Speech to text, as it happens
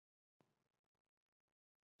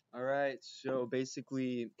Alright, so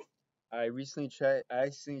basically, I recently checked, I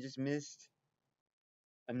accidentally just missed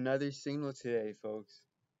another signal today, folks.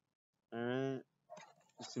 Alright,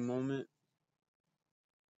 just a moment.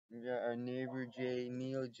 We got our neighbor J.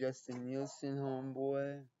 Neil Justin Nielsen,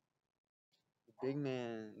 homeboy. The big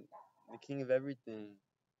man, the king of everything.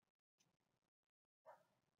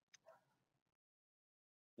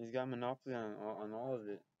 He's got monopoly on all of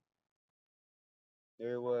it.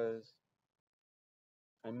 There it was.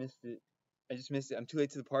 I missed it. I just missed it. I'm too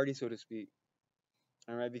late to the party, so to speak.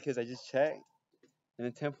 Alright, because I just checked, and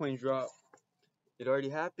a 10-point drop. It already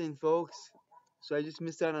happened, folks. So I just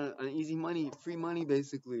missed out on easy money, free money,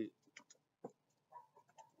 basically.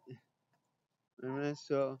 Alright,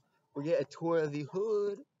 so we'll get a tour of the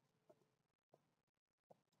hood.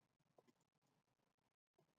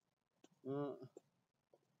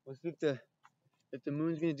 We'll see if the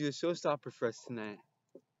moon's gonna do a showstopper for us tonight.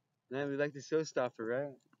 Tonight we like the showstopper,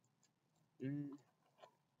 right? It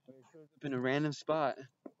shows up in a random spot.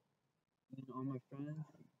 And all my friends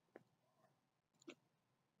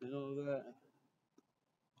and all that.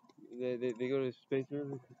 They go to space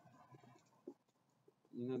early.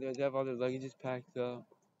 You know, they have all their luggages packed up.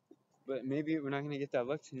 But maybe we're not gonna get that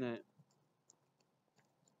luck tonight.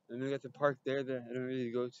 And we got the park there that I don't really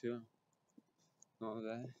go to. All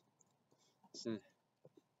that. Send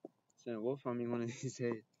a wolf on me one of these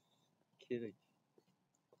days. Kidding.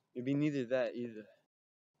 Maybe neither that either.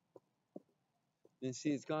 And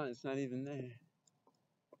see, it's gone. It's not even there.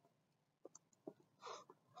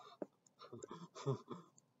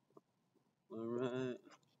 Alright.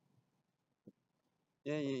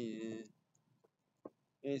 Yeah.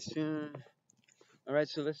 Hey, soon. Alright,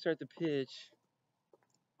 so let's start the pitch.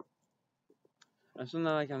 I'm still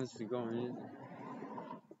not liking how this is going either.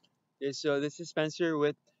 Okay, so this is Spencer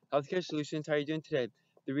with Healthcare Solutions. How are you doing today?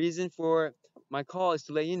 The reason for my call is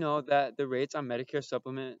to let you know that the rates on Medicare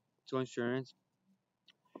supplemental insurance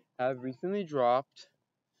have recently dropped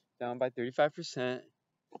down by 35%,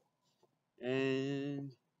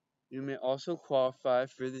 and you may also qualify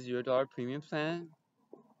for the $0 premium plan.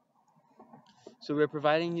 So we're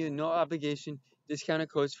providing you no obligation discounted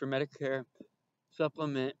codes for Medicare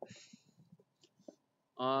supplement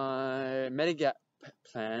on Medigap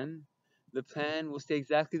plan. The plan will stay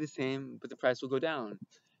exactly the same, but the price will go down.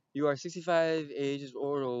 You are 65 ages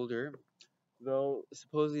or older, though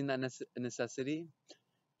supposedly not a necessity,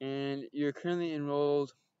 and you're currently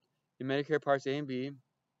enrolled in Medicare Parts A and B.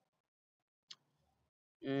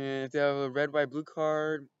 And if they have a red, white, blue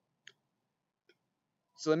card,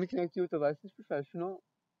 so let me connect you with a licensed professional,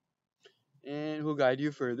 and who'll guide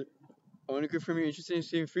you further. I want to confirm you're interested in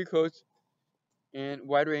receiving free codes and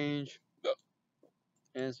wide range,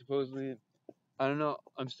 and supposedly, I don't know,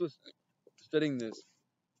 I'm still studying this.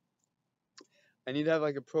 I need to have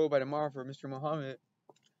like a pro by tomorrow for Mr. Mohammad.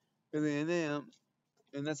 Really,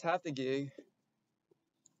 and that's half the gig.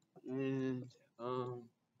 And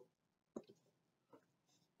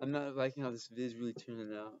I'm not liking how this vid is really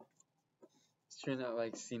turning out. It's turning out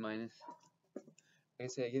like C minus. Like I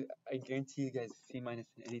said, I guarantee you guys C minus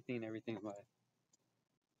in anything and everything in life.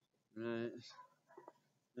 Right?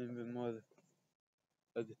 A little bit more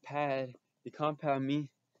of the pad, the compound me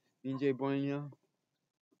and J Borneo.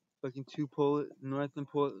 Fucking north and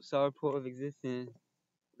south pole of existence.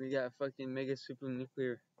 We got fucking mega super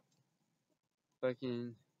nuclear.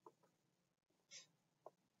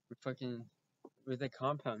 With that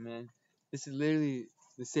compound, man. This is literally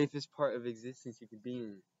the safest part of existence you could be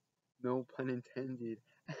in. No pun intended.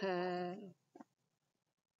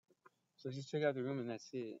 So just check out the room and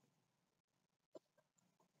that's it.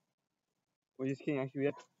 Well, just kidding. Actually, we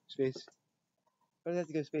have space. I have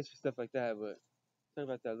to go space for stuff like that, but talk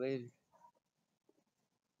about that later.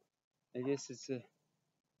 I guess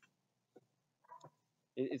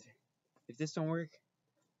if this don't work,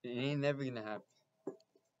 it ain't never gonna happen.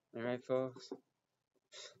 All right, folks.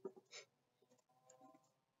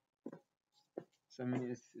 So I mean,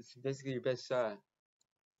 it's basically your best shot.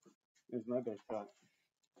 It's my best shot.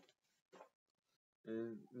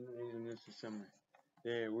 And this is summer.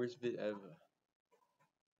 Yeah, worst bit ever.